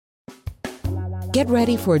Get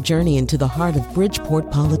ready for a journey into the heart of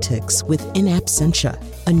Bridgeport politics with In Absentia,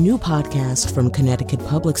 a new podcast from Connecticut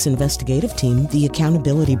Public's investigative team, The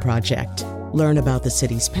Accountability Project. Learn about the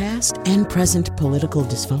city's past and present political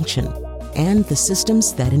dysfunction and the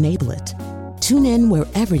systems that enable it. Tune in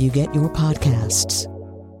wherever you get your podcasts.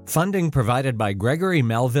 Funding provided by Gregory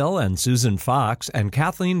Melville and Susan Fox and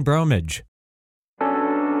Kathleen Bromage.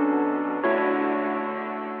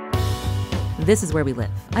 This is Where We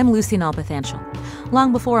Live. I'm Lucy Nalpathanchel.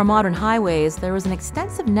 Long before our modern highways, there was an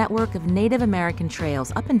extensive network of Native American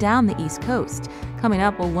trails up and down the East Coast. Coming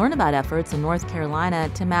up, we'll learn about efforts in North Carolina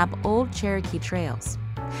to map old Cherokee trails.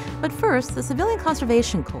 But first, the Civilian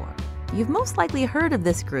Conservation Corps. You've most likely heard of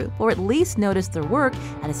this group, or at least noticed their work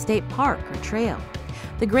at a state park or trail.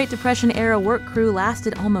 The Great Depression-era work crew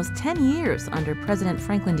lasted almost 10 years under President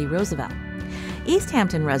Franklin D. Roosevelt. East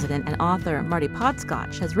Hampton resident and author Marty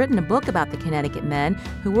Podscotch has written a book about the Connecticut men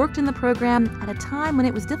who worked in the program at a time when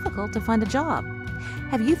it was difficult to find a job.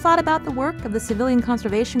 Have you thought about the work of the Civilian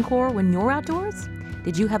Conservation Corps when you're outdoors?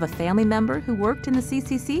 Did you have a family member who worked in the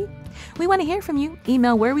CCC? We want to hear from you.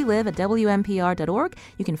 Email wherewelive@wnpr.org.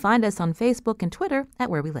 You can find us on Facebook and Twitter at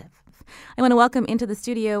Where We Live. I want to welcome into the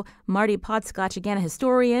studio Marty Podscotch, again, a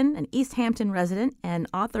historian, an East Hampton resident, and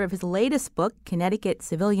author of his latest book, Connecticut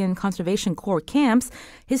Civilian Conservation Corps Camps,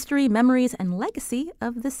 History, Memories, and Legacy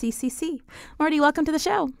of the CCC. Marty, welcome to the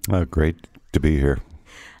show. Great to be here.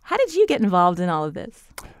 How did you get involved in all of this?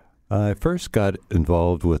 I first got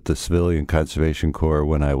involved with the Civilian Conservation Corps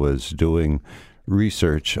when I was doing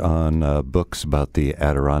research on books about the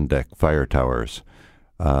Adirondack fire towers.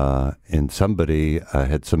 And somebody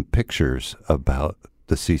had some pictures about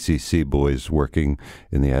the CCC boys working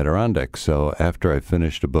in the Adirondack. So after I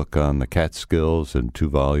finished a book on the Catskills and 2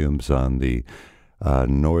 volumes on the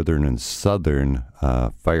northern and southern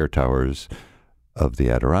fire towers of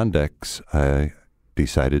the Adirondacks, I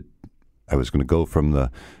decided I was going to go from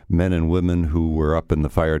the men and women who were up in the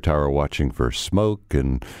fire tower watching for smoke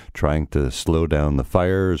and trying to slow down the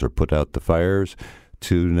fires or put out the fires,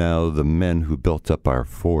 to now the men who built up our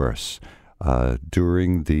forests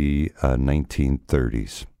during the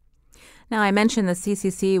 1930s. Now, I mentioned the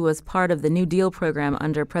CCC was part of the New Deal program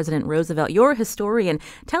under President Roosevelt. You're a historian.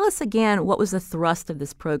 Tell us again, what was the thrust of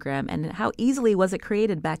this program and how easily was it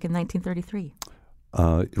created back in 1933?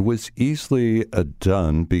 It was easily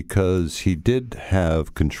done because he did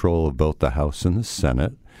have control of both the House and the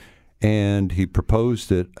Senate, and he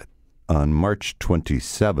proposed it on March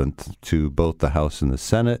 27th to both the House and the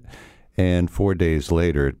Senate, and 4 days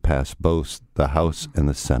later it passed both the House and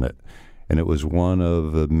the Senate. And it was one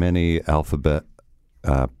of many alphabet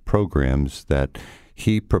programs that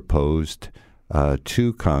he proposed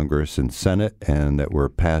to Congress and Senate and that were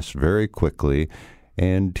passed very quickly.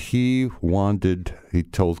 And he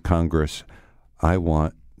told Congress, I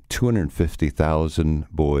want 250,000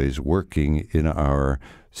 boys working in our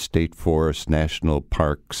state forests, national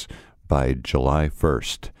parks, by July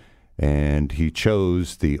 1st. And he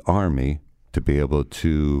chose the Army to be able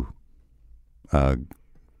to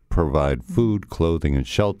provide food, clothing, and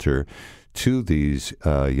shelter to these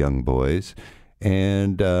young boys.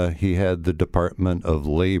 And he had the Department of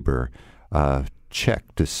Labor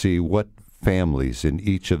check to see what families in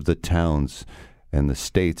each of the towns and the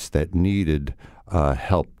states that needed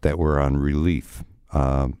help, that were on relief.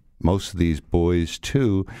 Most of these boys,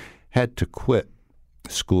 too, had to quit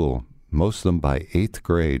school, most of them by 8th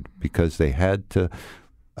grade, because they had to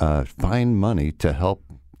find money to help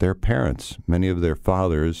their parents. Many of their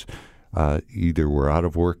fathers either were out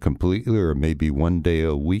of work completely or maybe one day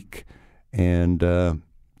a week, and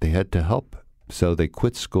they had to help. So they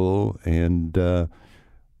quit school, and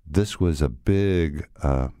this was a big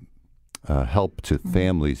help to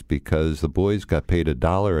families because the boys got paid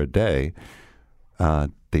 $1 a day.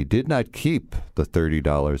 They did not keep the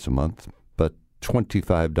 $30 a month, but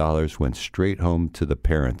 $25 went straight home to the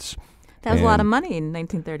parents. That was a lot of money in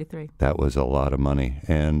 1933. That was a lot of money.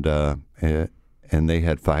 And they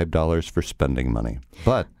had $5 for spending money.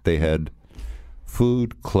 But they had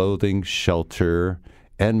food, clothing, shelter,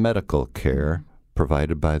 and medical care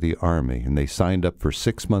provided by the Army. And they signed up for a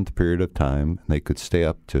 6-month period of time, and they could stay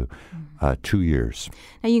up to 2 years.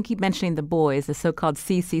 Now, you keep mentioning the boys, the so-called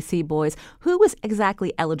CCC boys. Who was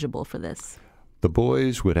exactly eligible for this? The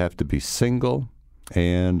boys would have to be single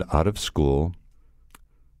and out of school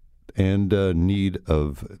and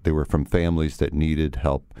they were from families that needed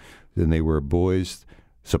help. And they were boys,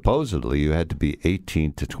 supposedly you had to be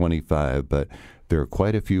 18 to 25, but there were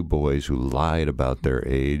quite a few boys who lied about their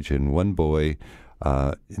age. And one boy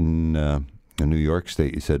in New York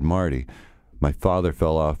State, he said, Marty, my father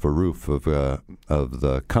fell off a roof of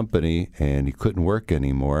the company, and he couldn't work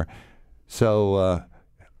anymore. So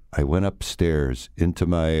I went upstairs into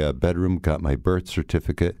my bedroom, got my birth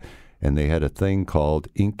certificate, and they had a thing called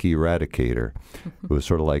ink eradicator. It was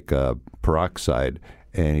sort of like peroxide,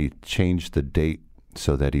 and he changed the date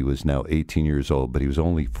so that he was now 18 years old, but he was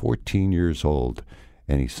only 14 years old,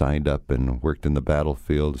 and he signed up and worked in the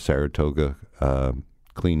battlefield, Saratoga,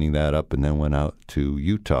 cleaning that up, and then went out to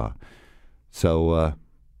Utah. So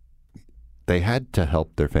they had to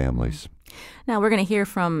help their families. Now, we're going to hear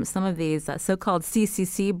from some of these so-called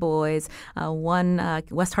CCC boys. One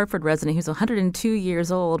West Hartford resident who's 102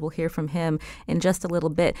 years old. We'll hear from him in just a little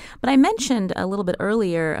bit. But I mentioned a little bit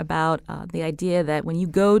earlier about the idea that when you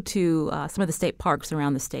go to some of the state parks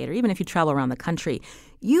around the state, or even if you travel around the country,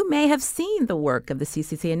 you may have seen the work of the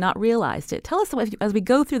CCC and not realized it. Tell us, as we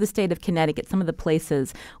go through the state of Connecticut, some of the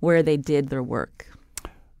places where they did their work.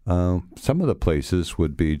 Some of the places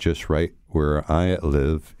would be just right where I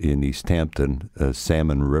live in East Hampton,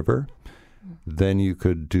 Salmon River. Then you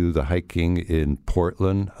could do the hiking in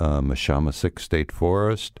Portland, Meshomassick State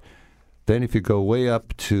Forest. Then if you go way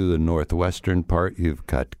up to the northwestern part, you've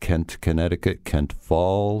got Kent, Connecticut, Kent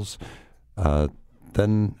Falls.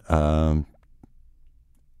 Then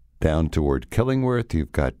down toward Killingworth,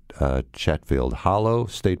 you've got Chatfield Hollow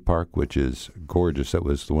State Park, which is gorgeous. That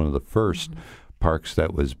was one of the first parks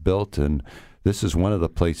that was built, and this is one of the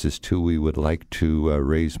places, too, we would like to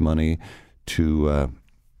raise money to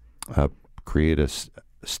create a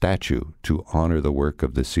statue to honor the work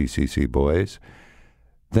of the CCC boys.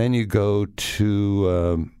 Then you go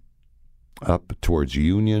to up towards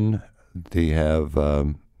Union. They have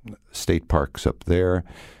state parks up there,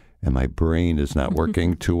 and my brain is not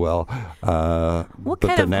working too well. But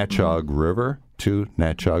the Natchog River, too,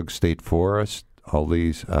 Natchog State Forest, all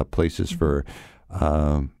these places for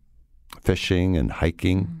fishing and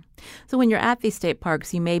hiking. So when you're at these state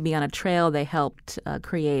parks, you may be on a trail they helped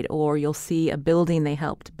create, or you'll see a building they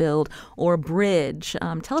helped build, or a bridge.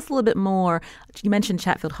 Tell us a little bit more. You mentioned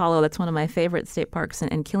Chatfield Hollow. That's one of my favorite state parks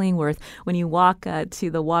in Killingworth. When you walk to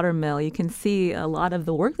the watermill, you can see a lot of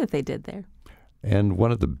the work that they did there. And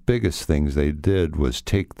one of the biggest things they did was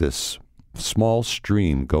take this small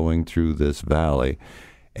stream going through this valley,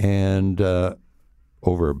 and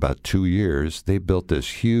over about 2 years, they built this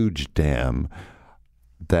huge dam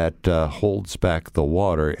that holds back the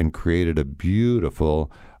water and created a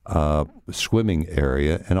beautiful swimming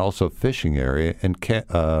area and also fishing area and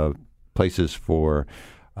places for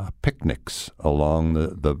picnics along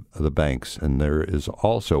the banks. And there is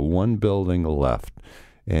also one building left,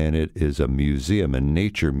 and it is a museum, a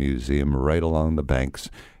nature museum right along the banks,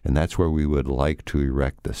 and that's where we would like to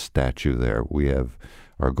erect a statue there.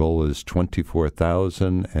 Our goal is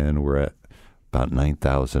 24,000, and we're at about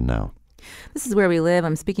 9,000 now. This is Where We Live.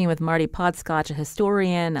 I'm speaking with Marty Podscotch, a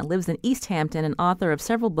historian, lives in East Hampton, and author of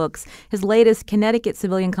several books. His latest, Connecticut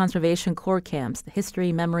Civilian Conservation Corps Camps, The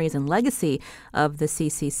History, Memories, and Legacy of the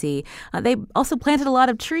CCC. They also planted a lot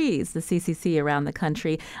of trees, the CCC, around the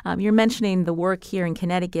country. You're mentioning the work here in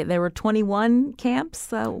Connecticut. There were 21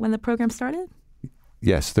 camps when the program started?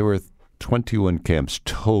 Yes, there were 21 camps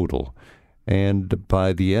total. And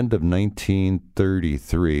by the end of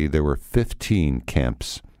 1933, there were 15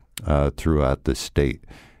 camps throughout the state.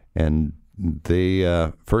 And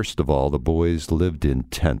they, first of all, the boys lived in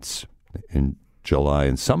tents in July,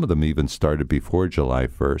 and some of them even started before July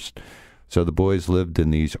 1st. So the boys lived in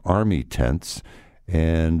these army tents,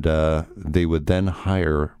 and they would then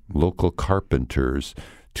hire local carpenters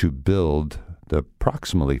to build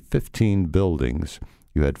approximately 15 buildings.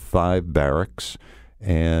 You had 5 barracks,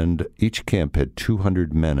 and each camp had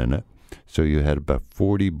 200 men in it. So you had about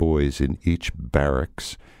 40 boys in each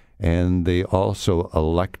barracks. And they also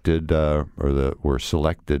elected, were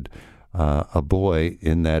selected, a boy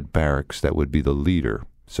in that barracks that would be the leader.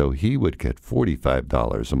 So he would get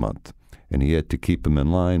 $45 a month. And he had to keep them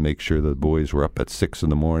in line, make sure the boys were up at 6 in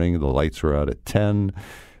the morning, the lights were out at 10,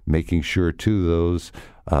 making sure, too, those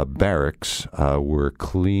barracks were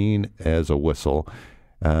clean as a whistle.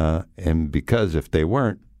 And because if they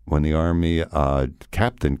weren't, when the Army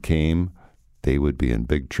captain came, they would be in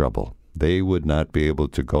big trouble. They would not be able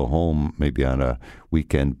to go home maybe on a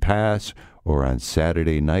weekend pass or on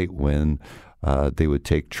Saturday night when they would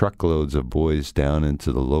take truckloads of boys down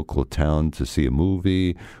into the local town to see a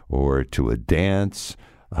movie or to a dance.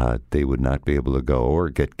 They would not be able to go or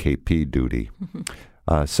get KP duty.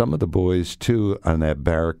 Some of the boys, too, on that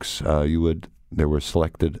barracks, there were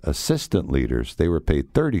selected assistant leaders. They were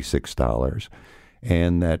paid $36.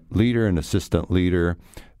 And that leader and assistant leader,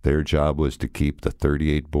 their job was to keep the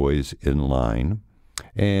 38 boys in line.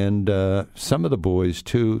 And some of the boys,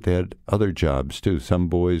 too, they had other jobs, too. Some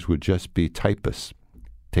boys would just be typists,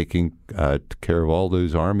 taking care of all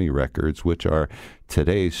those Army records, which are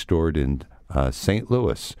today stored in St.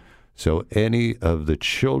 Louis. So any of the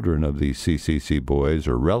children of these CCC boys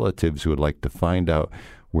or relatives who would like to find out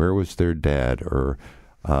where was their dad or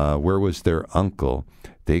where was their uncle,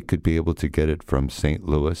 they could be able to get it from St.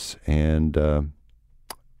 Louis, and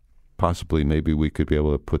possibly maybe we could be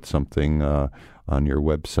able to put something on your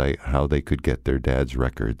website how they could get their dad's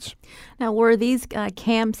records. Now, were these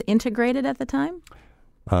camps integrated at the time?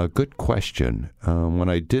 Good question. When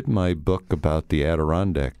I did my book about the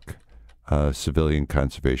Adirondack Civilian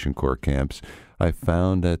Conservation Corps camps, I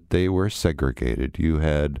found that they were segregated. You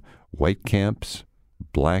had white camps,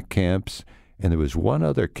 black camps, and there was one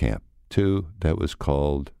other camp, too, that was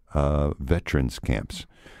called veterans camps.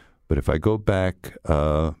 But if I go back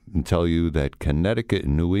and tell you that Connecticut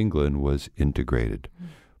and New England was integrated,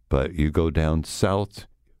 but you go down south,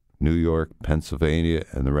 New York, Pennsylvania,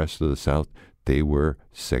 and the rest of the South, they were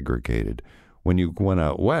segregated. When you went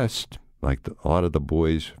out west, like a lot of the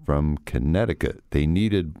boys from Connecticut, they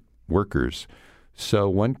needed workers. So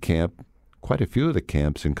one camp, quite a few of the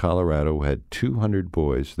camps in Colorado had 200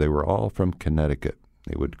 boys. They were all from Connecticut.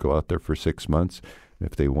 They would go out there for 6 months.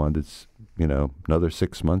 If they wanted, another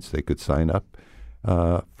 6 months, they could sign up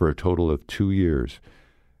for a total of 2 years.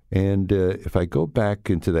 And if I go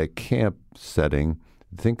back into that camp setting,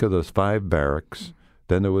 think of those 5 barracks.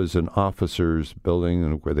 Then there was an officers'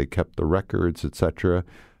 building where they kept the records, etc.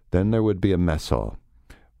 Then there would be a mess hall,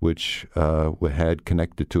 which had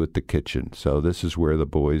connected to it the kitchen. So this is where the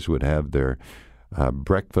boys would have their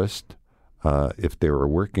breakfast. If they were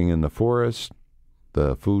working in the forest,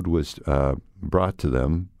 the food was brought to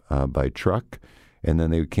them by truck, and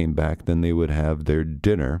then they came back. Then they would have their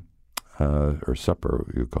dinner, or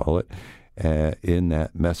supper, you call it, in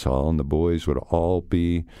that mess hall. And the boys would all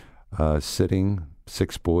be sitting,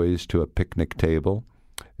 6 boys to a picnic table,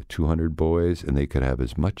 200 boys, and they could have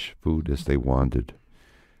as much food as they wanted.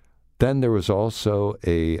 Then there was also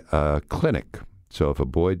a clinic. So if a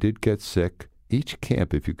boy did get sick, each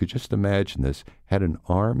camp, if you could just imagine this, had an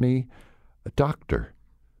Army doctor.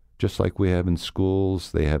 Just like we have in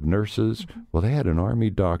schools, they have nurses. Well, they had an Army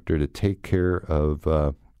doctor to take care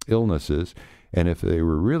of illnesses. And if they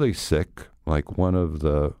were really sick, like one of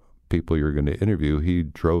the people you're going to interview, he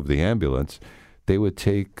drove the ambulance, they would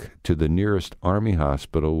take to the nearest Army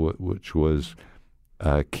hospital, which was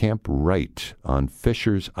Camp Wright on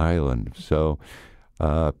Fisher's Island. So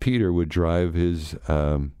Peter would drive his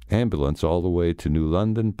ambulance all the way to New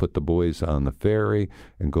London, put the boys on the ferry,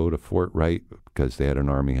 and go to Fort Wright because they had an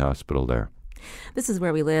Army hospital there. This is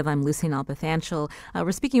Where We Live. I'm Lucy Nalpathanchel.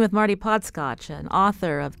 We're speaking with Marty Podscotch, an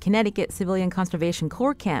author of Connecticut Civilian Conservation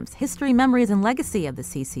Corps Camps, History, Memories, and Legacy of the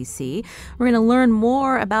CCC. We're going to learn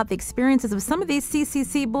more about the experiences of some of these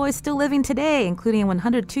CCC boys still living today, including a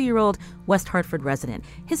 102-year-old West Hartford resident.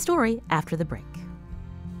 His story after the break.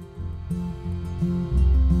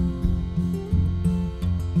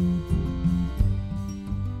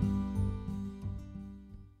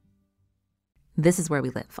 This is Where We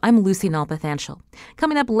Live. I'm Lucy Nalpathanchel.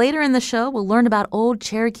 Coming up later in the show, we'll learn about old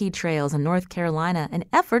Cherokee trails in North Carolina and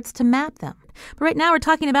efforts to map them. But right now we're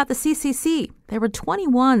talking about the CCC. There were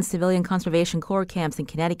 21 Civilian Conservation Corps camps in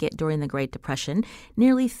Connecticut during the Great Depression.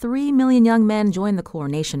 Nearly 3 million young men joined the Corps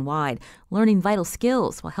nationwide, learning vital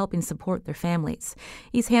skills while helping support their families.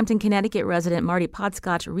 East Hampton, Connecticut resident Marty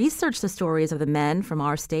Podscotch researched the stories of the men from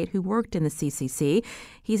our state who worked in the CCC.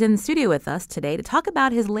 He's in the studio with us today to talk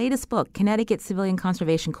about his latest book, Connecticut Civilian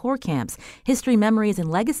Conservation Corps Camps, History, Memories, and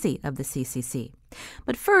Legacy of the CCC.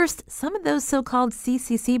 But first, some of those so-called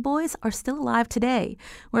CCC boys are still alive today.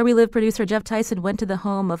 Where We Live producer Jeff Tyson went to the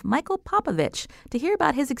home of Michael Popovich to hear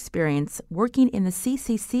about his experience working in the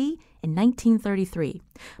CCC in 1933.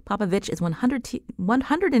 Popovich is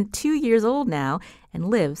 102 years old now and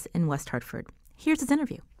lives in West Hartford. Here's his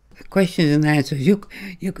interview. Questions and answers. You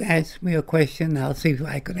can ask me a question, I'll see if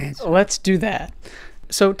I can answer. Let's do that.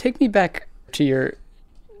 So take me back to your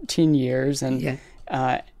teen years, and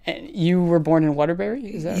you were born in Waterbury?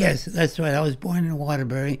 Is that Yes, right? That's right. I was born in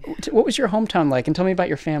Waterbury. What was your hometown like? And tell me about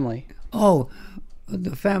your family. Oh,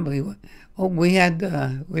 the family. Oh, we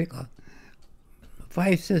had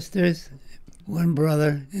 5 sisters, 1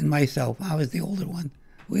 brother, and myself. I was the older one.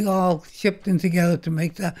 We all chipped in together to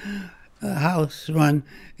make the house run.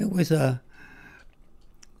 It was a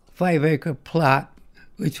 5-acre plot,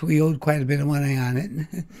 which we owed quite a bit of money on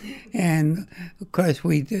it. And, of course,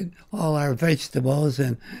 we did all our vegetables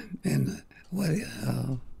and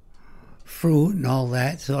fruit and all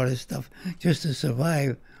that sort of stuff just to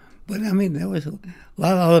survive. But I mean, there was a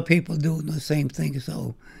lot of other people doing the same thing,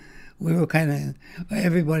 so we were kind of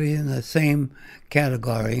everybody in the same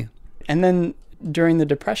category. And then during the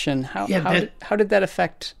Depression, how did that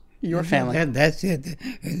affect your family? That's it.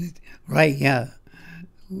 Right, yeah.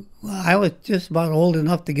 Well, I was just about old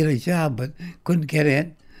enough to get a job, but couldn't get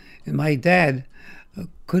it. And my dad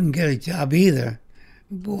couldn't get a job either.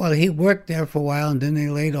 Well, he worked there for a while, and then they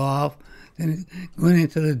laid off. Then went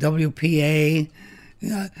into the WPA.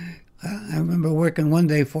 I remember working one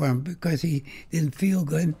day for him because he didn't feel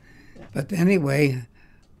good. But anyway,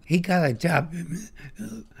 he got a job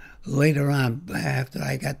later on after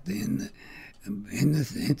I got into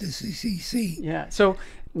CCC. Yeah. So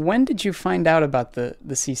when did you find out about the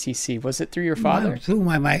CCC? Was it through your father? Through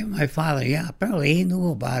my father, yeah. Apparently he knew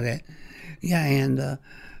about it. Yeah, and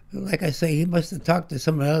like I say, he must have talked to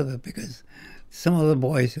some of the other, because some of the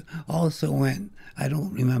boys also went. I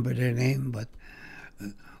don't remember their name, but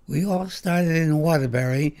we all started in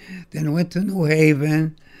Waterbury, then went to New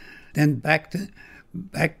Haven, then back to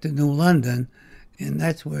New London, and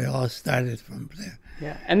that's where it all started from there.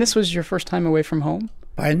 Yeah, and this was your first time away from home?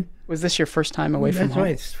 Pardon? Was this your first time away from home?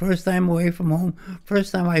 That's right. First time away from home.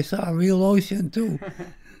 First time I saw a real ocean too.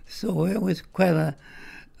 So it was quite a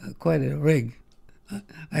rig.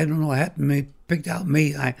 I don't know what happened to me. Picked out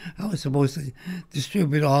me. I was supposed to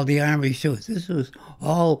distribute all the Army shoes. This was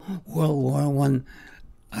all World War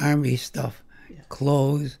I Army stuff. Yeah.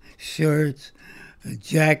 Clothes, shirts,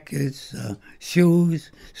 jackets,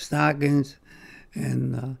 shoes, stockings,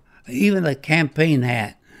 and even a campaign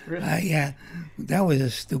hat. Really? Yeah, that was a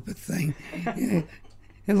stupid thing. It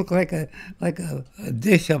looked like a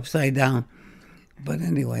dish upside down. But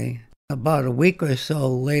anyway, about a week or so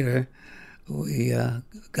later, we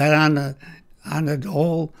got on the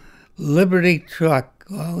old Liberty truck.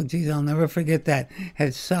 Oh, geez, I'll never forget that.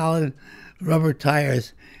 Had solid rubber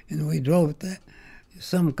tires, and we drove that.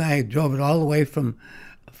 Some guy drove it all the way from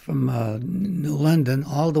New London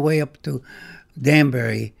all the way up to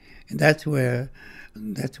Danbury, and that's where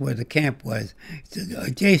the camp was. It's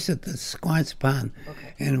adjacent to Squanch Pond.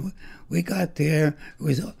 Okay. And we got there. It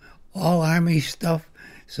was all Army stuff,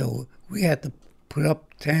 so we had to put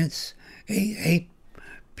up tents, eight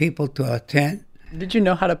people to a tent. Did you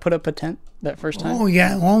know how to put up a tent that first time? Oh,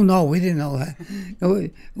 yeah. Oh, no, we didn't know that.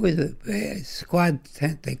 It was a squad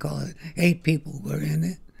tent, they call it. 8 people were in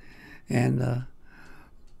it. And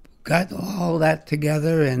got all that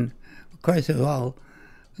together, and of course it was all,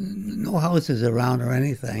 no houses around or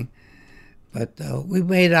anything. But we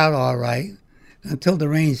made out all right until the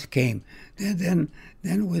rains came. Then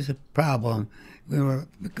it was a problem.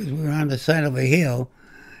 Because we were on the side of a hill,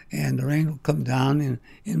 and the rain would come down, and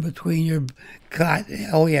in between your cot.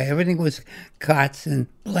 Oh yeah, everything was cots and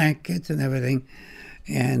blankets and everything.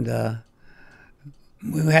 And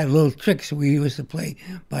we had little tricks we used to play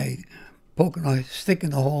by poking a stick in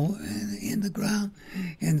the hole in the ground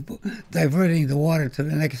and diverting the water to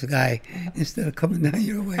the next guy instead of coming down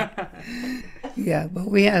your way. Yeah, but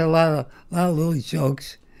we had a lot of little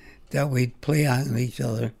jokes that we'd play on each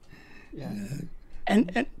other. Yeah.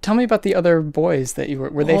 And tell me about the other boys that you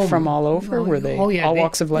were they from all over? Were they all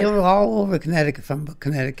walks of life? They were all over Connecticut, from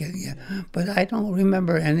Connecticut, yeah. But I don't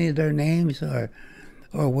remember any of their names or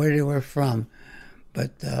where they were from.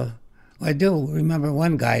 But I do remember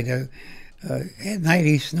one guy there. At night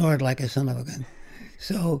he snored like a son of a gun.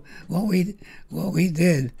 So what we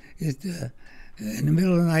did is in the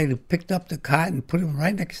middle of the night we picked up the cot and put him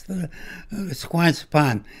right next to the Squanch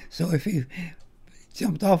Pond. So if he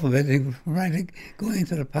jumped off of it, he was right going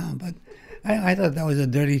into the pond. But I thought that was a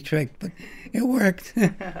dirty trick, but it worked.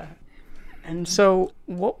 And so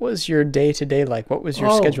what was your day-to-day like? What was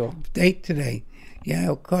your schedule? Day-to-day. Yeah,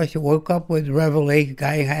 of course, you woke up with reveille. The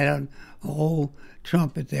guy had an old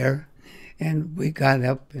trumpet there. And we got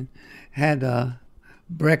up and had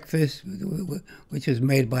breakfast, which was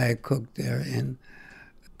made by a cook there. And,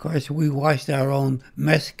 of course, we washed our own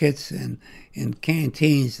mess kits and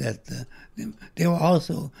canteens that they were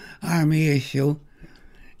also Army issue.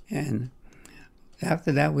 And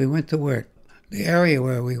after that, we went to work. The area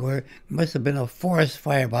where we were must have been a forest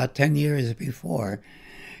fire about 10 years before.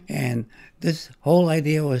 And this whole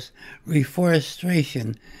idea was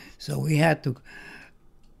reforestation. So we had to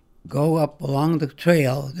go up along the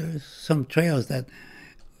trail. There's some trails that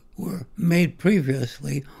were made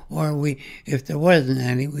previously, or if there wasn't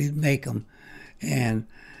any, we'd make them. And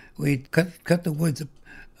we'd cut the woods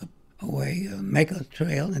away, make a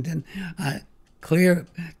trail, and then clear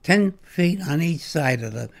 10 feet on each side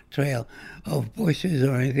of the trail of bushes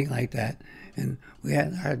or anything like that. And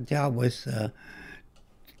our job was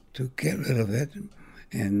to get rid of it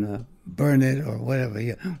and burn it or whatever.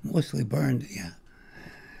 Yeah, mostly burned, yeah.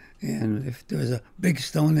 And if there was a big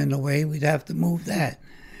stone in the way, we'd have to move that.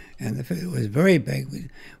 And if it was very big,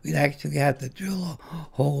 we'd actually have to drill a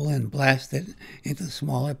hole and blast it into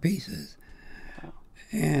smaller pieces. Wow.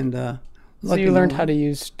 And so you learned how to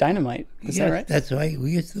use dynamite, is that right? That's right.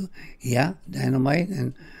 We used to, dynamite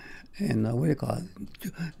and what do you call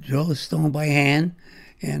it? Drill the stone by hand.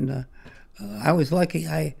 And I was lucky.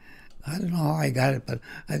 I don't know how I got it, but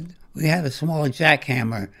we had a small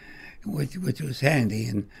jackhammer, which was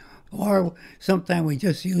handy. Or sometimes we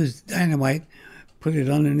just used dynamite, put it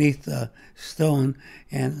underneath the stone,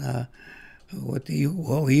 and what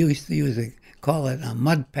we used to use, call it a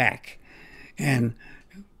mud pack, and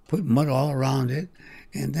put mud all around it,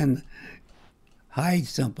 and then hide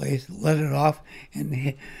someplace, let it off,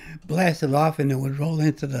 and blast it off, and it would roll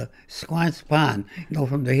into the Squanch Pond,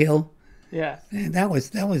 from the hill. Yeah. And that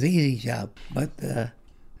was an easy job, but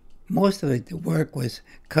most of the work was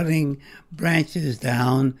cutting branches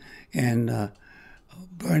down and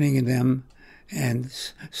burning them and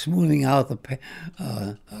smoothing out the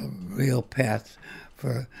a real path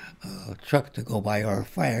for a truck to go by, or a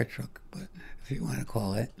fire truck, if you want to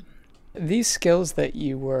call it. These skills that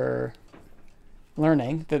you were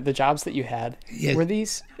learning, the jobs that you had, yes. were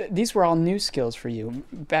these were all new skills for you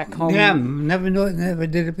back home? Yeah, never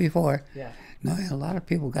did it before. Yeah. No, a lot of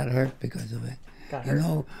people got hurt because of it. Got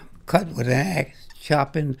hurt. Cut with an axe,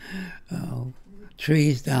 chopping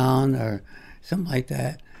trees down or something like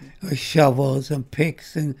that, or shovels and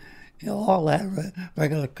picks and all that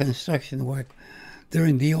regular construction work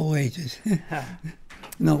during the old ages.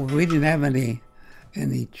 No, we didn't have any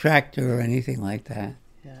tractor or anything like that.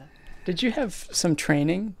 Yeah. Did you have some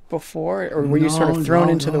training before, or were you sort of thrown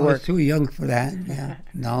into the work? I was too young for that. Yeah,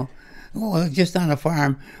 no. Well, just on a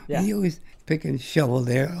farm. Yeah. We always pick and shovel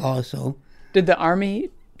there also. Did the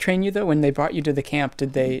Army train you, though, when they brought you to the camp?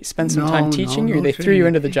 Did they spend some time teaching you, or they threw you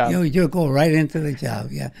into the job? You go right into the job,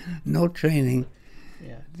 yeah. No training.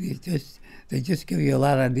 Yeah. They just give you a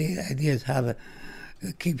lot of ideas how to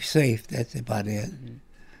keep safe. That's about it. Mm-hmm.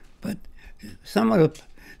 But some of the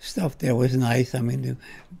stuff there was nice. I mean, the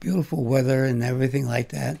beautiful weather and everything like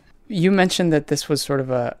that. You mentioned that this was sort of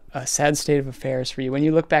a sad state of affairs for you. When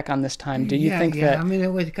you look back on this time, do you think that... I mean,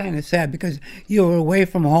 it was kind of sad because you were away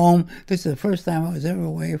from home. This is the first time I was ever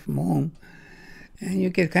away from home. And you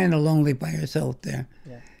get kind of lonely by yourself there.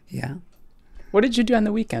 Yeah. What did you do on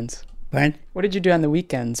the weekends? Pardon? What did you do on the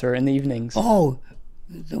weekends or in the evenings?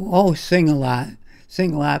 Sing a lot.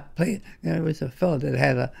 Sing a lot. Play. There was a fellow that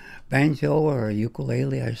had a banjo or a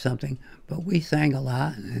ukulele or something, but we sang a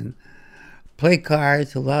lot and play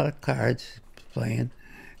cards, a lot of cards playing,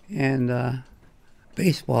 and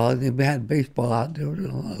baseball. We had baseball out there.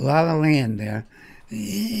 A lot of land there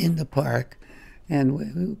in the park,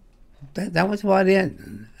 and that was about it.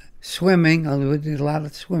 Swimming, we did a lot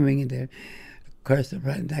of swimming in there. Of course,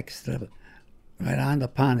 right on the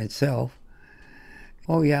pond itself.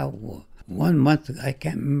 Oh yeah, 1 month, I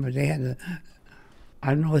can't remember, they had I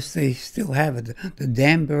don't know if they still have it, the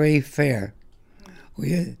Danbury Fair.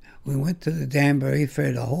 We went to the Danbury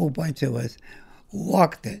Fair, the whole bunch of us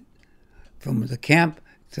walked it from the camp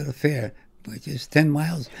to the fair, which is 10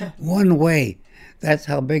 miles one way. That's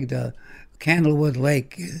how big the Candlewood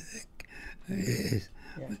Lake is,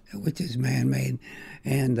 which is man-made.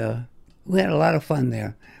 And we had a lot of fun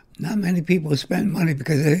there. Not many people spent money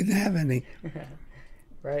because they didn't have any.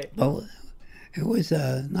 Right. But it was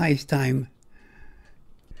a nice time.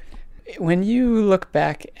 When you look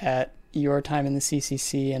back at your time in the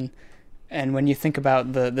CCC and when you think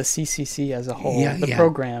about the CCC as a whole,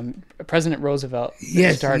 program, President Roosevelt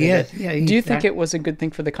started it. Yeah, do you think it was a good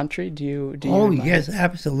thing for the country? Do you yes,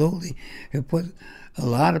 absolutely. It put a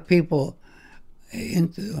lot of people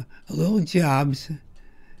into little jobs,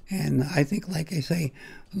 and I think, like I say,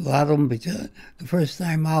 a lot of them were just the first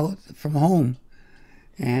time out from home.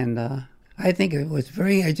 And I think it was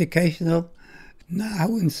very educational. No, I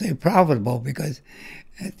wouldn't say profitable, because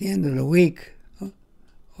at the end of the week,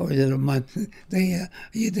 or is it a month, they'd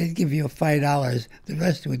give you $5. The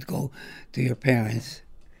rest would go to your parents.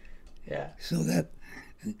 Yeah. So that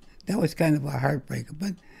was kind of a heartbreaker.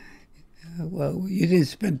 But well, you didn't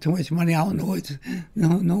spend too much money. I don't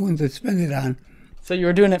know. No one to spend it on. So you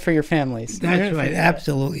were doing it for your families. That's right.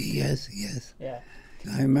 Absolutely. Yes. Yeah.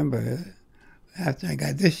 I remember after I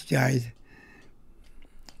got discharged,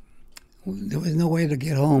 there was no way to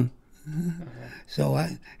get home. So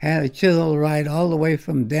I had a chisel ride all the way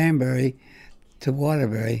from Danbury to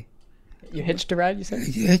Waterbury. You hitched a ride, you said?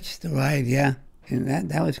 Hitched a ride, yeah. And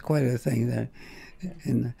that was quite a thing there.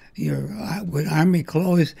 And with Army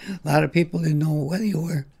clothes, a lot of people didn't know where you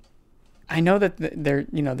were. I know that the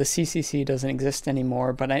CCC doesn't exist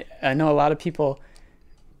anymore, but I know a lot of people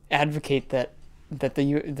advocate that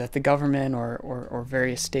the government or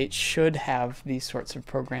various states should have these sorts of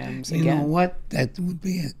programs again. You know what? That would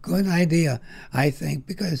be a good idea, I think,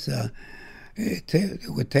 because it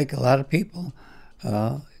would take a lot of people,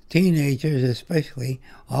 teenagers especially,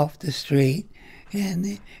 off the street,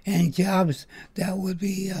 and jobs that would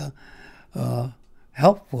be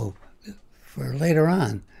helpful for later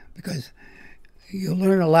on, because you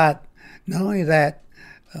learn a lot. Not only that,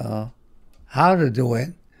 how to do it,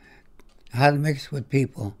 how to mix with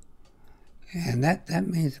people, and that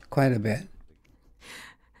means quite a bit.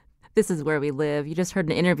 This is Where We Live. You just heard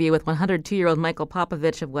an interview with 102-year-old Michael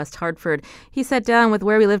Popovich of West Hartford. He sat down with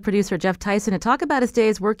Where We Live producer Jeff Tyson to talk about his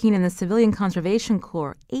days working in the Civilian Conservation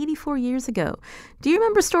Corps 84 years ago. Do you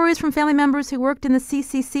remember stories from family members who worked in the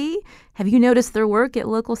CCC? Have you noticed their work at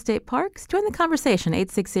local state parks? Join the conversation,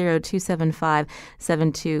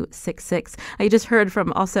 860-275-7266. You just heard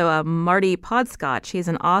from also Marty Podscott. She's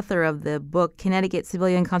an author of the book Connecticut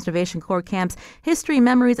Civilian Conservation Corps Camps, History,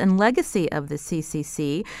 Memories, and Legacy of the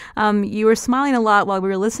CCC. You were smiling a lot while we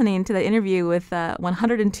were listening to the interview with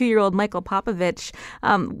 102-year-old Michael Popovich.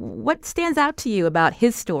 What stands out to you about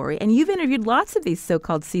his story? And you've interviewed lots of these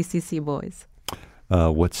so-called CCC boys.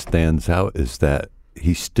 What stands out is that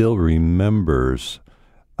he still remembers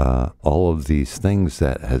all of these things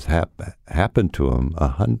that has happened to him.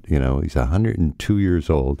 He's 102 years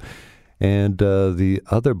old. And the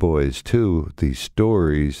other boys, too, these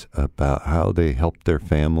stories about how they helped their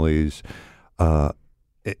families.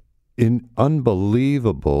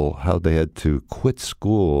 Unbelievable how they had to quit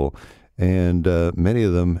school. And many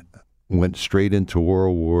of them went straight into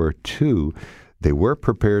World War II. They were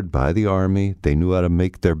prepared by the Army. They knew how to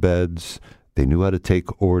make their beds. They knew how to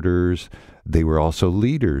take orders. They were also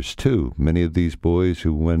leaders, too. Many of these boys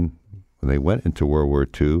who, when they went into World War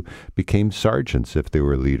II, became sergeants if they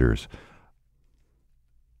were leaders.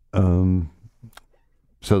 So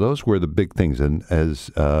those were the big things. And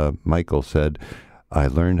as Michael said, I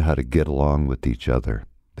learned how to get along with each other.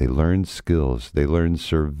 They learned skills. They learned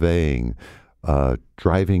surveying,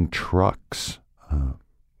 driving trucks,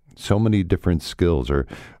 so many different skills, or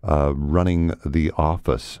running the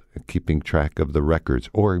office, keeping track of the records,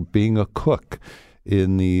 or being a cook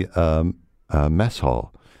in the mess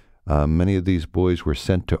hall. Many of these boys were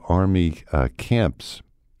sent to Army camps,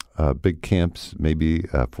 big camps, maybe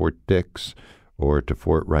Fort Dix or to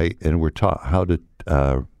Fort Wright, and were taught how to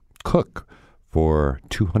cook for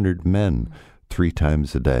 200 men 3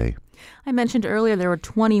 times a day. I mentioned earlier there were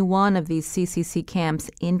 21 of these CCC camps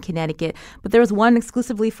in Connecticut, but there was one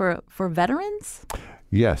exclusively for veterans?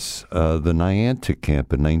 Yes. The Niantic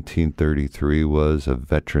camp in 1933 was a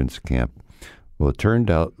veterans camp. Well, it turned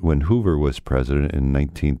out when Hoover was president in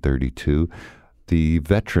 1932, the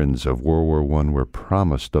veterans of World War I were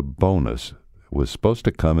promised a bonus. It was supposed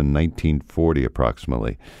to come in 1940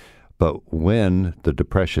 approximately. But when the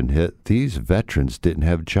Depression hit, these veterans didn't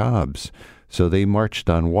have jobs. So they marched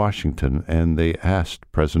on Washington, and they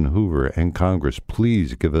asked President Hoover and Congress,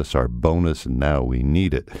 please give us our bonus, and now we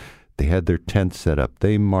need it. They had their tents set up.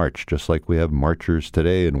 They marched, just like we have marchers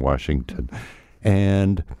today in Washington.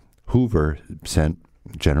 And Hoover sent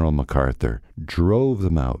General MacArthur, drove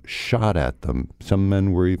them out, shot at them. Some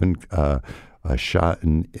men were even shot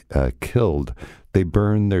and killed. They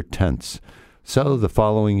burned their tents. So the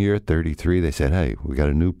following year, 33, they said, hey, we got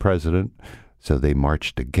a new president. So they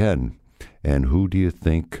marched again. And who do you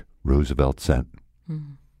think Roosevelt sent?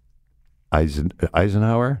 Mm-hmm.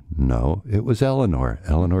 Eisenhower? No, it was Eleanor.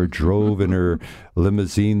 Eleanor drove in her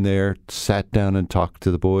limousine there, sat down and talked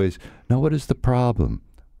to the boys. Now, what is the problem?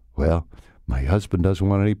 Well, my husband doesn't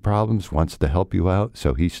want any problems, wants to help you out.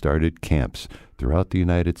 So he started camps throughout the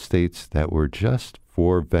United States that were just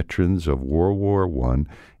for veterans of World War I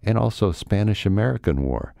and also Spanish-American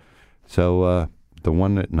War. So the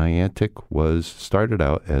one at Niantic started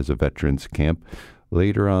out as a veterans camp.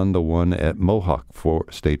 Later on, the one at Mohawk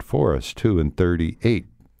State Forest, too, in 1938,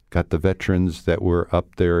 got the veterans that were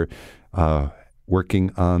up there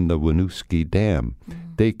working on the Winooski Dam.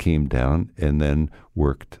 Mm. They came down and then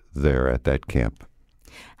worked there at that camp.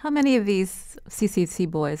 How many of these CCC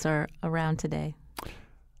boys are around today?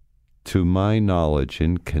 To my knowledge,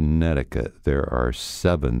 in Connecticut, there are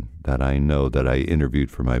 7 that I know that I interviewed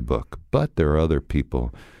for my book. But there are other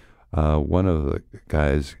people. One of the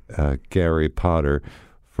guys, Gary Potter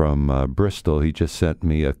from Bristol, he just sent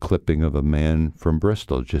me a clipping of a man from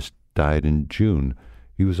Bristol, just died in June.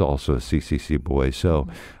 He was also a CCC boy. So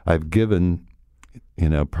I've given,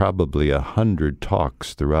 probably 100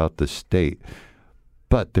 talks throughout the state.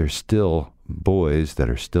 But there's still boys that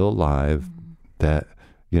are still alive that,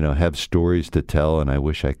 have stories to tell, and I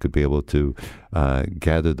wish I could be able to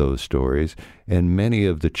gather those stories. And many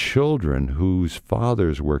of the children whose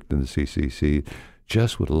fathers worked in the CCC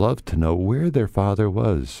just would love to know where their father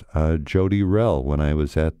was. Jody Rell, when I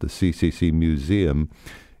was at the CCC Museum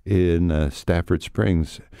in Stafford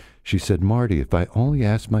Springs, she said, Marty, if I only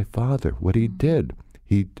asked my father what he did.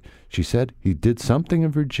 She said he did something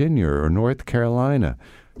in Virginia or North Carolina.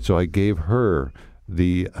 So I gave her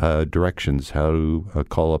the directions how to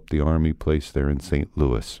call up the Army place there in St.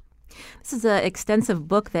 Louis. This is an extensive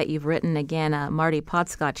book that you've written. Again, Marty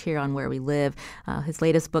Potscotch here on Where We Live. His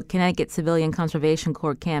latest book, Connecticut Civilian Conservation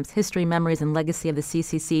Corps Camps, History, Memories, and Legacy of the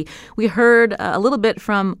CCC. We heard a little bit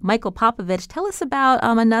from Michael Popovich. Tell us about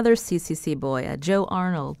another CCC boy, Joe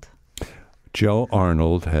Arnold. Joe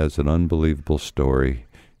Arnold has an unbelievable story.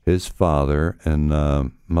 His father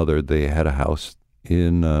and mother, they had a house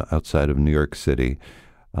in outside of New York City.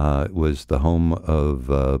 It was the home of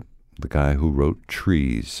the guy who wrote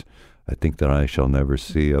Trees. I think that I shall never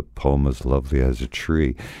see a poem as lovely as a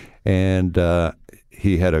tree. And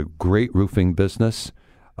he had a great roofing business.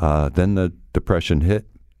 Then the Depression hit.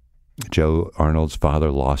 Joe Arnold's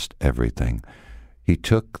father lost everything. He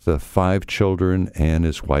took the 5 children and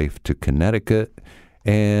his wife to Connecticut,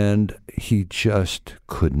 and he just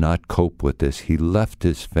could not cope with this. He left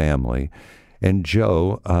his family, and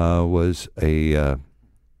Joe was a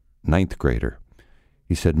 9th grader.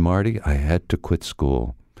 He said, Marty, I had to quit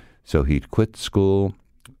school. So he quit school,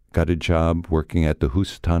 got a job working at the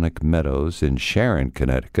Housatonic Meadows in Sharon,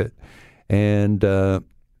 Connecticut, and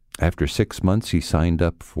after 6 months, he signed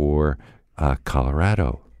up for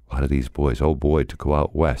Colorado. A lot of these boys, to go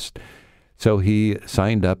out west. So he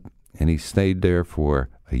signed up, and he stayed there for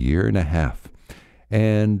a year and a half.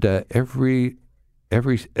 And every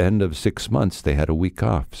end of 6 months, they had a week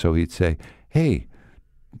off. So he'd say, hey,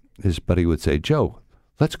 his buddy would say, Joe,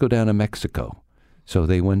 let's go down to Mexico. So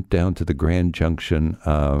they went down to the Grand Junction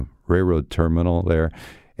railroad terminal there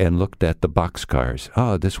and looked at the boxcars.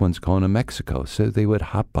 Oh, this one's going to Mexico. So they would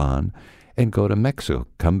hop on and go to Mexico,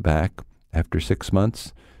 come back after 6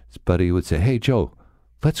 months. His buddy would say, hey, Joe,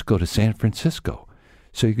 let's go to San Francisco.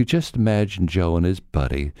 So you could just imagine Joe and his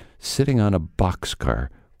buddy sitting on a boxcar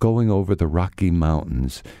going over the Rocky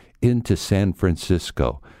Mountains into San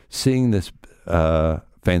Francisco, seeing this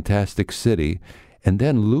fantastic city, and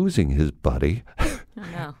then losing his buddy,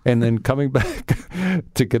 and then coming back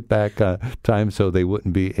to get back time so they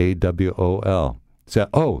wouldn't be AWOL.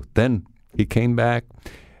 So, then he came back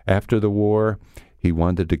after the war. He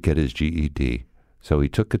wanted to get his GED. So he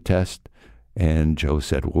took a test, and Joe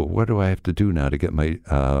said, well, what do I have to do now to get my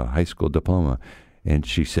high school diploma? And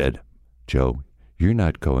she said, Joe, you're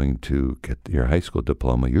not going to get your high school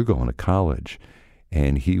diploma. You're going to college.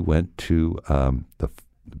 And he went to the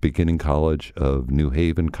beginning college of New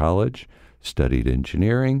Haven College, studied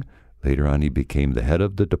engineering. Later on, he became the head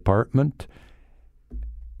of the department.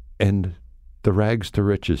 And the rags to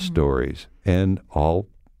riches stories, and all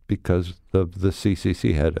because the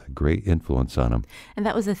CCC had a great influence on him. And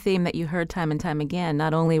that was a theme that you heard time and time again.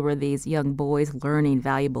 Not only were these young boys learning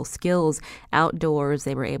valuable skills outdoors,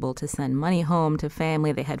 they were able to send money home to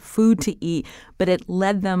family, they had food to eat, but it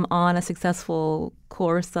led them on a successful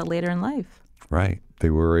course later in life. Right. They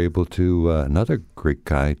were able to, another great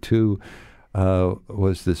guy too,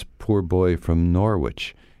 was this poor boy from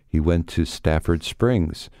Norwich. He went to Stafford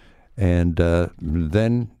Springs, and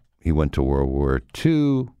then he went to World War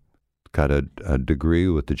II, got a degree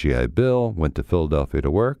with the GI Bill, went to Philadelphia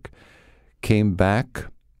to work, came back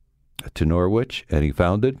to Norwich, and he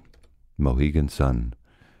founded Mohegan Sun.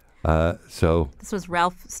 So this was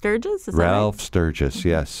Ralph Sturgis? Ralph Sturgis,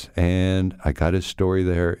 yes. And I got his story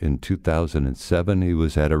there in 2007. He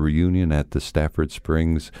was at a reunion at the Stafford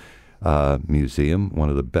Springs Museum, one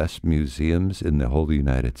of the best museums in the whole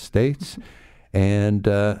United States. And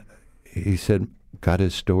he said, got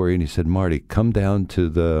his story, and he said, Marty, come down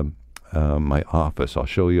to my office. I'll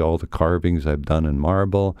show you all the carvings I've done in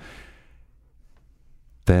marble.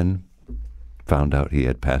 Then found out he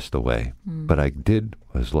had passed away. But I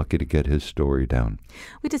was lucky to get his story down.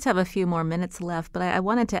 We just have a few more minutes left, but I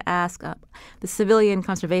wanted to ask, the Civilian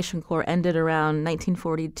Conservation Corps ended around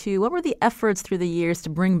 1942. What were the efforts through the years to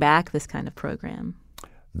bring back this kind of program?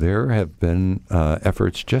 There have been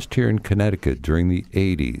efforts just here in Connecticut during the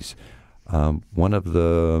 80s. One of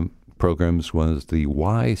the programs was the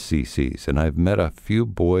YCCs, and I've met a few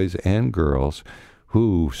boys and girls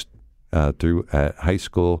who, through high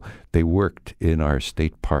school, they worked in our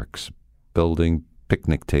state parks, building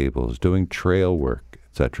picnic tables, doing trail work,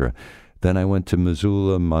 etc. Then I went to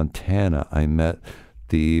Missoula, Montana. I met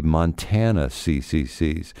the Montana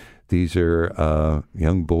CCCs. These are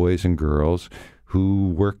young boys and girls who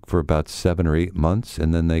work for about 7 or 8 months,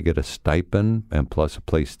 and then they get a stipend and plus a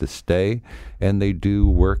place to stay, and they do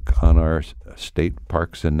work on our state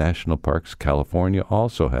parks and national parks. California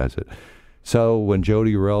also has it. So when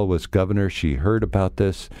Jody Urell was governor, she heard about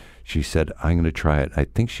this. She said, I'm going to try it. I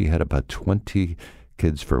think she had about 20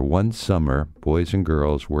 kids for one summer, boys and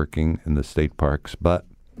girls, working in the state parks. But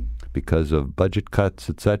because of budget cuts,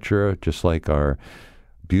 etc., just like our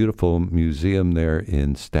beautiful museum there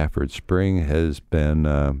in Stafford Spring has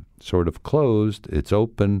been sort of closed, it's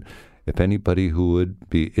open. If anybody who would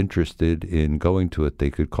be interested in going to it, they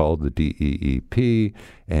could call the DEEP,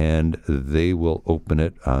 and they will open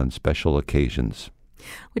it on special occasions.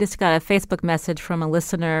 We just got a Facebook message from a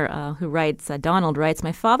listener who writes, Donald writes,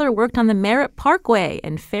 my father worked on the Merritt Parkway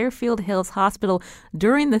and Fairfield Hills Hospital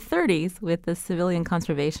during the 30s with the Civilian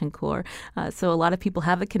Conservation Corps. So a lot of people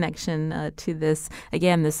have a connection to this,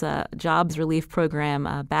 again, this jobs relief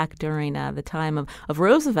program back during the time of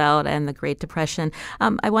Roosevelt and the Great Depression.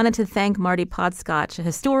 I wanted to thank Marty Podscotch, a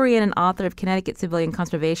historian and author of Connecticut Civilian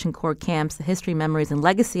Conservation Corps Camps, the History, Memories, and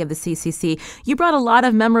Legacy of the CCC. You brought a lot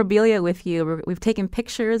of memorabilia with you. We've taken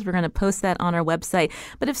pictures. We're going to post that on our website.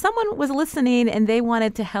 But if someone was listening and they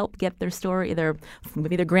wanted to help get their story,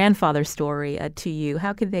 maybe their grandfather's story to you,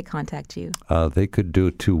 how could they contact you? They could do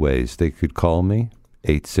it 2 ways. They could call me,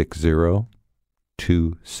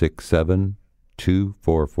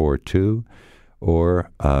 860-267-2442, or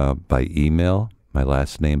by email, my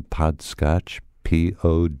last name, Podscotch,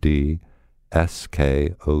 Podskoch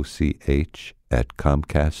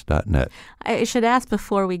 @comcast.net. I should ask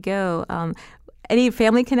before we go, any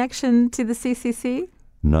family connection to the CCC?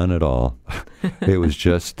 None at all. It was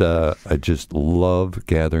just, I just love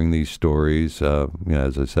gathering these stories.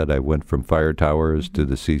 As I said, I went from fire towers to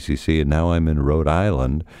the CCC, and now I'm in Rhode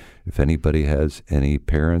Island. If anybody has any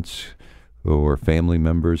parents or family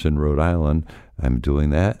members in Rhode Island, I'm doing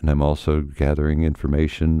that. And I'm also gathering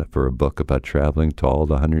information for a book about traveling to all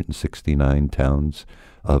the 169 towns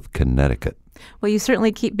of Connecticut. Well, you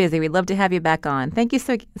certainly keep busy. We'd love to have you back on. Thank you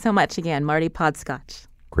so much again, Marty Podscotch.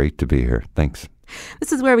 Great to be here. Thanks.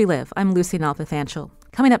 This is Where We Live. I'm Lucy Nalpathanchel.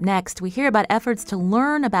 Coming up next, we hear about efforts to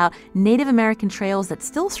learn about Native American trails that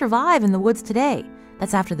still survive in the woods today.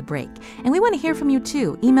 That's after the break. And we want to hear from you,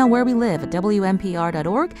 too. Email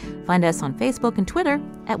wherewelive@wnpr.org. Find us on Facebook and Twitter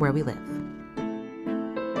 @wherewelive.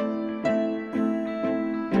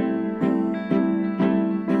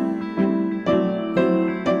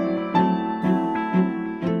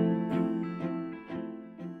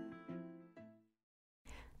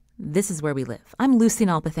 This is Where We Live. I'm Lucy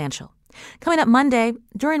Nalpathanchel. Coming up Monday,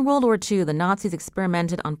 during World War II, the Nazis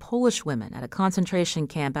experimented on Polish women at a concentration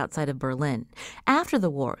camp outside of Berlin. After the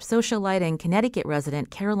war, socialite and Connecticut resident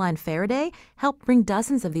Caroline Faraday helped bring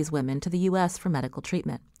dozens of these women to the U.S. for medical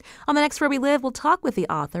treatment. On the next Where We Live, we'll talk with the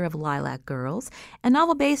author of Lilac Girls, a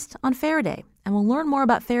novel based on Faraday, and we'll learn more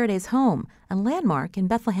about Faraday's home, a landmark in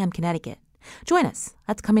Bethlehem, Connecticut. Join us.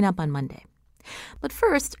 That's coming up on Monday. But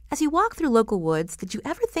first, as you walk through local woods, did you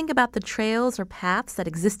ever think about the trails or paths that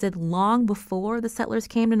existed long before the settlers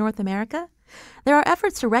came to North America? There are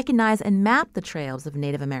efforts to recognize and map the trails of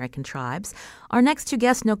Native American tribes. Our next two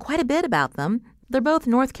guests know quite a bit about them. They're both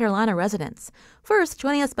North Carolina residents. First,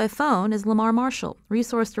 joining us by phone is Lamar Marshall,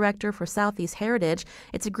 Resource Director for Southeast Heritage.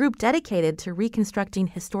 It's a group dedicated to reconstructing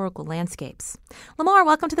historical landscapes. Lamar,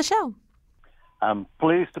 welcome to the show. I'm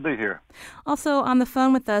pleased to be here. Also on the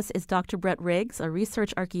phone with us is Dr. Brett Riggs, a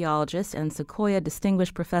research archaeologist and Sequoia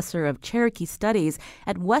Distinguished Professor of Cherokee Studies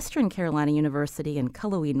at Western Carolina University in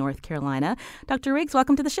Cullowhee, North Carolina. Dr. Riggs,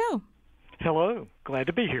 welcome to the show. Hello. Glad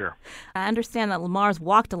to be here. I understand that Lamar's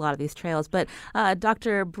walked a lot of these trails, but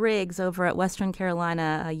Dr. Briggs over at Western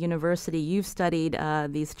Carolina University, you've studied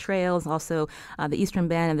these trails, also the Eastern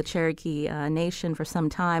Band of the Cherokee Nation for some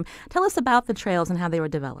time. Tell us about the trails and how they were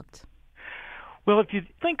developed. Well, if you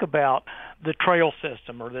think about the trail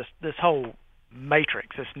system or this whole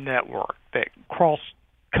matrix, this network that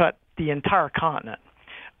cross-cut the entire continent,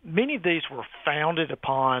 many of these were founded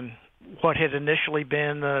upon what had initially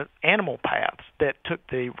been the animal paths that took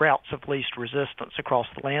the routes of least resistance across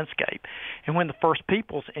the landscape. And when the first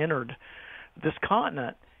peoples entered this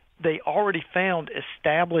continent, they already found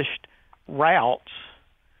established routes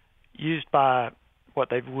used by what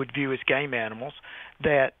they would view as game animals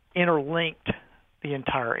that interlinked the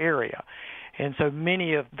entire area. And so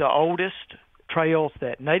many of the oldest trails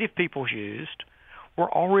that native peoples used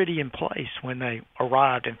were already in place when they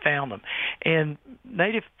arrived and found them. And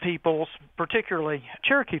native peoples, particularly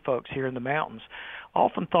Cherokee folks here in the mountains,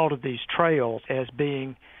 often thought of these trails as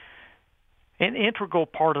being an integral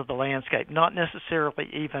part of the landscape, not necessarily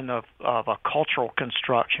even of a cultural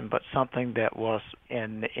construction, but something that was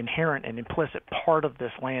an inherent and implicit part of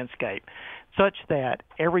this landscape, such that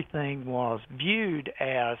everything was viewed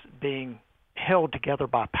as being held together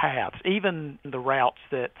by paths. Even the routes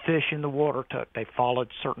that fish in the water took, they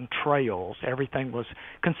followed certain trails. Everything was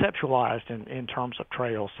conceptualized in terms of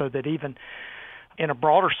trails, so that even in a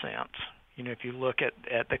broader sense, if you look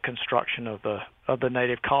at the construction of the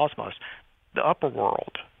native cosmos, the upper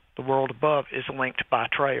world, the world above, is linked by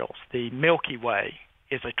trails. The Milky Way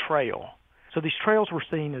is a trail. So these trails were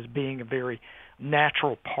seen as being a very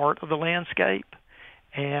natural part of the landscape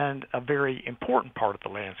and a very important part of the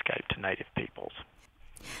landscape to native peoples.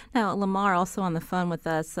 Now, Lamar, also on the phone with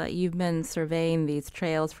us, you've been surveying these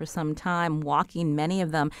trails for some time, walking many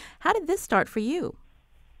of them. How did this start for you?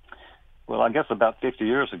 Well, I guess about 50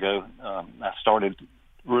 years ago, I started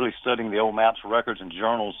really studying the old maps, records, and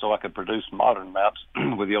journals so I could produce modern maps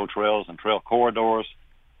with the old trails and trail corridors,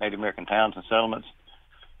 Native American towns and settlements.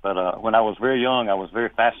 But when I was very young, I was very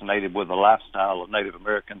fascinated with the lifestyle of Native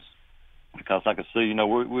Americans because I could see,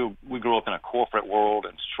 we grew up in a corporate world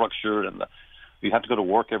and structured, and you have to go to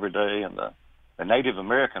work every day, and the Native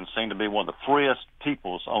Americans seemed to be one of the freest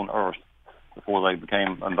peoples on earth before they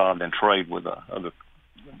became involved in trade with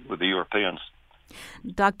the Europeans.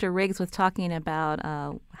 Dr. Riggs was talking about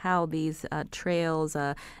how these trails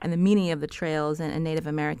and the meaning of the trails in Native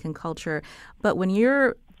American culture. But when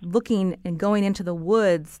you're looking and going into the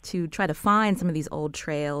woods to try to find some of these old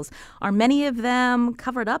trails, are many of them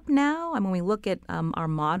covered up now? And when we look at our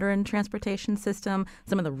modern transportation system,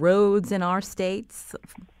 some of the roads in our states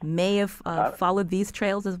may have followed these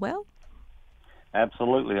trails as well?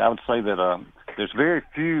 Absolutely. I would say that there's very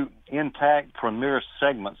few intact premier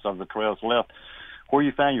segments of the trails left. Where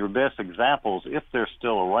you find your best examples, if they're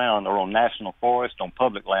still around, are on national forest, on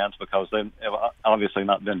public lands, because they've obviously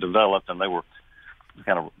not been developed and they were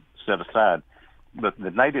kind of set aside. But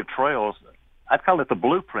the native trails, I'd call it the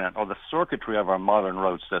blueprint or the circuitry of our modern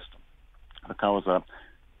road system, because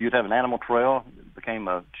you'd have an animal trail, it became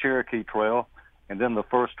a Cherokee trail, and then the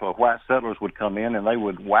first white settlers would come in and they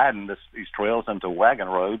would widen these trails into wagon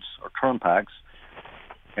roads or turnpikes,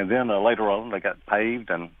 and then later on they got paved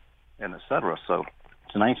and et cetera. So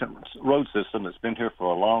it's an ancient road system that's been here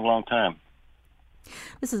for a long, long time.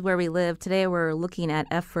 This is Where We Live. Today we're looking at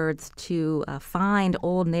efforts to find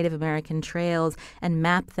old Native American trails and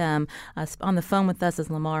map them. On the phone with us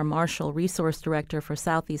is Lamar Marshall, Resource Director for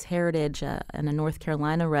Southeast Heritage and a North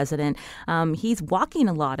Carolina resident. He's walking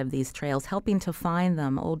a lot of these trails, helping to find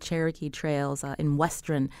them, old Cherokee trails in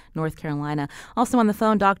western North Carolina. Also on the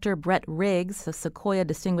phone, Dr. Brett Riggs, a Sequoia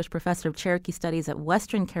Distinguished Professor of Cherokee Studies at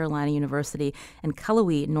Western Carolina University in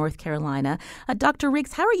Cullowhee, North Carolina. Dr.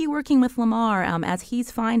 Riggs, how are you working with Lamar as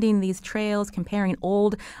he's finding these trails, comparing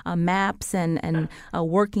old maps and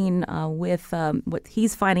working with what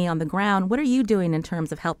he's finding on the ground? What are you doing in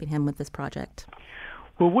terms of helping him with this project?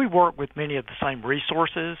 Well, we work with many of the same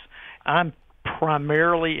resources. I'm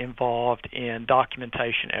primarily involved in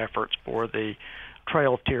documentation efforts for the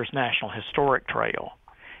Trail of Tears National Historic Trail.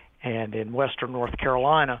 And in western North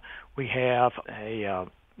Carolina, we have a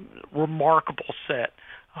remarkable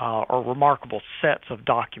sets of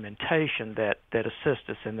documentation that assist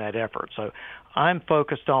us in that effort. So I'm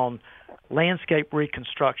focused on landscape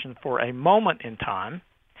reconstruction for a moment in time,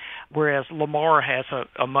 whereas Lamar has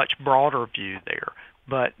a much broader view there.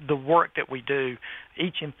 But the work that we do,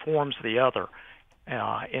 each informs the other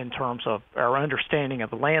in terms of our understanding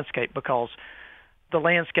of the landscape, because the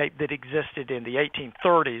landscape that existed in the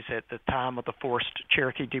 1830s at the time of the forced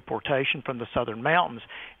Cherokee deportation from the southern mountains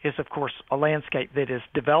is, of course, a landscape that is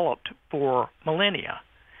developed for millennia.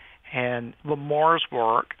 And Lamar's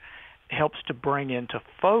work helps to bring into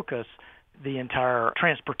focus the entire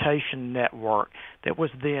transportation network that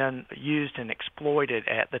was then used and exploited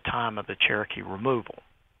at the time of the Cherokee removal.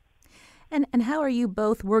 And how are you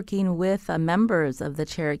both working with members of the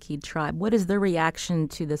Cherokee tribe? What is their reaction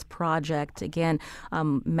to this project? Again,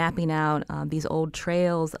 mapping out these old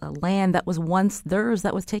trails, land that was once theirs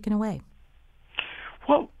that was taken away.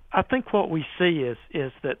 Well, I think what we see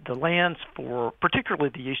is that the lands for particularly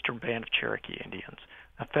the Eastern Band of Cherokee Indians,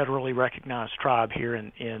 a federally recognized tribe here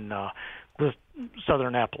in the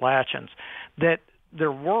southern Appalachians, that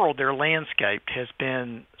their world, their landscape has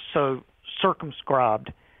been so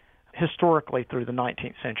circumscribed historically through the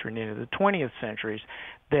 19th century and into the 20th centuries,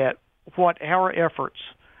 that what our efforts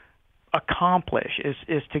accomplish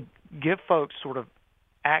is to give folks sort of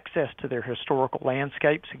access to their historical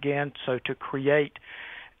landscapes again, so to create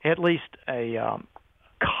at least a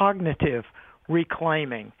cognitive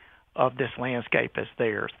reclaiming of this landscape as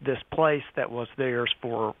theirs, this place that was theirs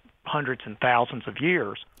for hundreds and thousands of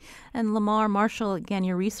years. And Lamar Marshall, again,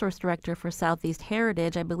 you're resource director for Southeast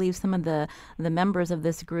Heritage. I believe some of the members of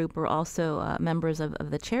this group are also members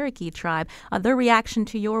of the Cherokee tribe. Their reaction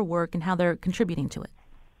to your work and how they're contributing to it?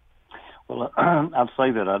 Well, I'd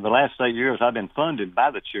say that the last 8 years I've been funded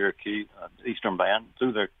by the Cherokee Eastern Band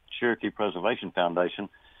through their Cherokee Preservation Foundation.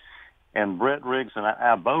 And Brett Riggs and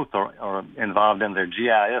I both are involved in their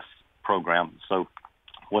GIS program. So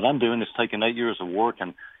what I'm doing is taking 8 years of work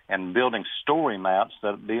and building story maps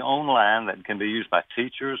that be online that can be used by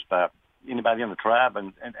teachers, by anybody in the tribe,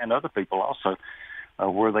 and other people also,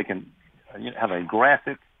 where they can have a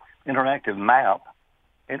graphic, interactive map.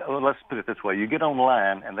 And let's put it this way. You get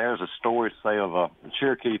online, and there's a story, say, of a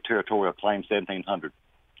Cherokee Territorial Claim 1700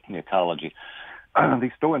 in the ecology.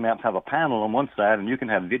 These story maps have a panel on one side, and you can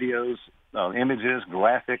have videos, images,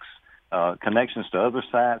 graphics, connections to other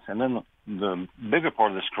sites, and then the bigger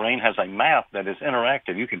part of the screen has a map that is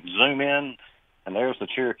interactive. You can zoom in, and there's the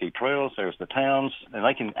Cherokee trails, there's the towns, and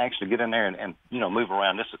they can actually get in there and move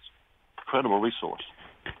around. This is an incredible resource.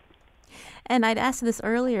 And I'd asked this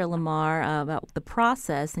earlier, Lamar, about the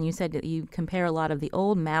process, and you said that you compare a lot of the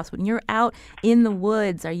old maps. When you're out in the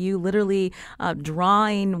woods, are you literally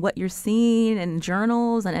drawing what you're seeing in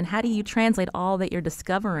journals, and how do you translate all that you're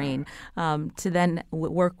discovering to then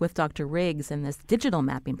work with Dr. Riggs in this digital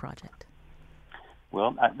mapping project?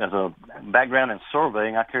 Well, as a background in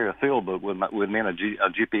surveying, I carry a field book with me and a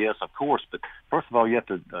GPS, of course. But first of all, you have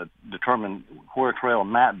to determine where a trail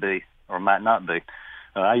might be or might not be.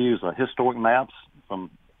 I use historic maps from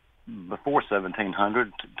before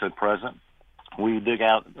 1700 to present. We dig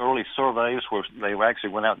out early surveys where they actually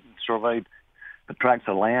went out and surveyed the tracts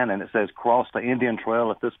of land, and it says cross the Indian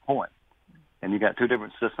Trail at this point. And you got two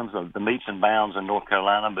different systems of the meets and bounds in North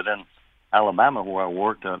Carolina, but in Alabama, where I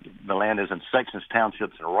worked, the land is in sections,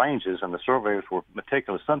 townships, and ranges, and the surveyors were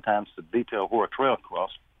meticulous sometimes to detail where a trail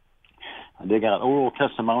crossed. I dig out oral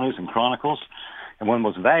testimonies and chronicles. And one of the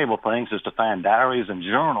most valuable things is to find diaries and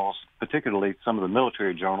journals, particularly some of the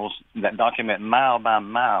military journals, that document mile by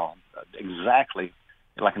mile exactly,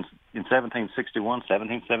 like in 1761,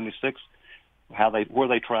 1776, where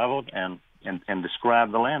they traveled and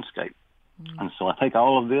describe the landscape. Mm-hmm. And so I take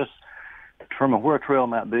all of this, determine where a trail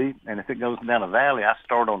might be, and if it goes down a valley, I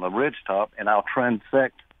start on the ridge top, and I'll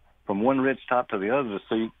transect from one ridge top to the other to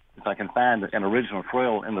see if I can find an original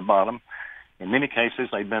trail in the bottom. In many cases,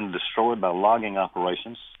 they've been destroyed by logging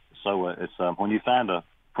operations. So it's when you find a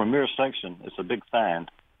premier section, it's a big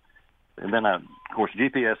find. And then, of course,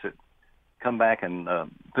 GPS it, come back and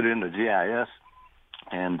put it into GIS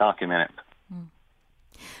and document it.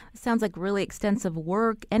 It sounds like really extensive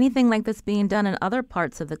work. Anything like this being done in other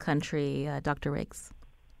parts of the country, Dr. Riggs?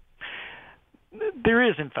 There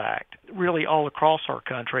is, in fact, really all across our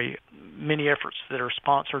country, many efforts that are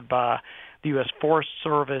sponsored by the U.S. Forest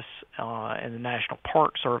Service and the National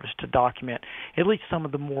Park Service to document at least some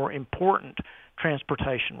of the more important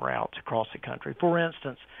transportation routes across the country. For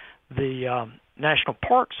instance, the National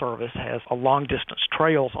Park Service has a long-distance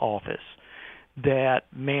trails office that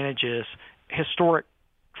manages historic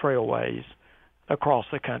trailways across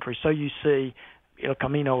the country. So you see El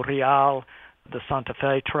Camino Real, the Santa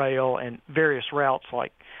Fe Trail, and various routes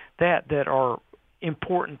like that are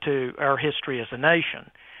important to our history as a nation.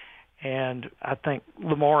 And I think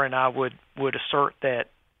Lamar and I would assert that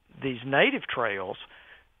these native trails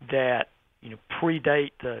that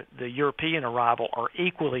predate the European arrival are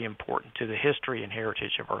equally important to the history and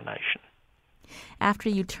heritage of our nation. After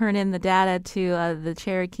you turn in the data to the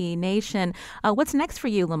Cherokee Nation, what's next for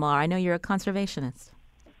you, Lamar? I know you're a conservationist.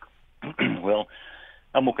 Well,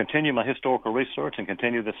 I'm going to continue my historical research and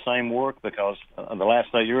continue the same work because in the last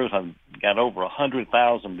 8 years I've got over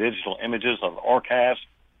 100,000 digital images of archives,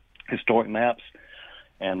 historic maps,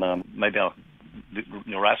 and maybe I'll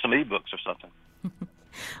write some ebooks or something.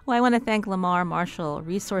 Well, I want to thank Lamar Marshall,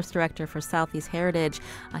 Resource Director for Southeast Heritage.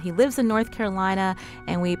 He lives in North Carolina,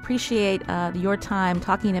 and we appreciate your time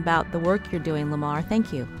talking about the work you're doing, Lamar.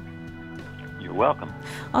 Thank you. You're welcome.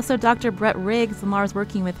 Also, Dr. Brett Riggs, Lamar's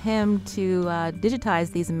working with him to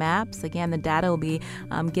digitize these maps. Again, the data will be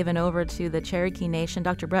given over to the Cherokee Nation.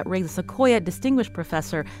 Dr. Brett Riggs, a Sequoia Distinguished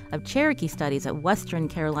Professor of Cherokee Studies at Western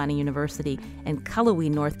Carolina University in Cullowhee,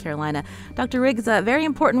 North Carolina. Dr. Riggs, very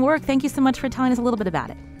important work. Thank you so much for telling us a little bit about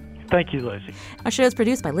it. Thank you, Lucy. Our show is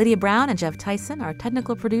produced by Lydia Brown and Jeff Tyson. Our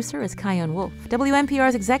technical producer is Kyone Wolf.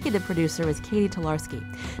 WNPR's executive producer is Katie Tolarski.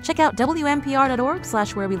 Check out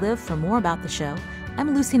WNPR.org/where we live for more about the show.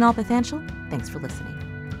 I'm Lucy Nalpathanchel. Thanks for listening.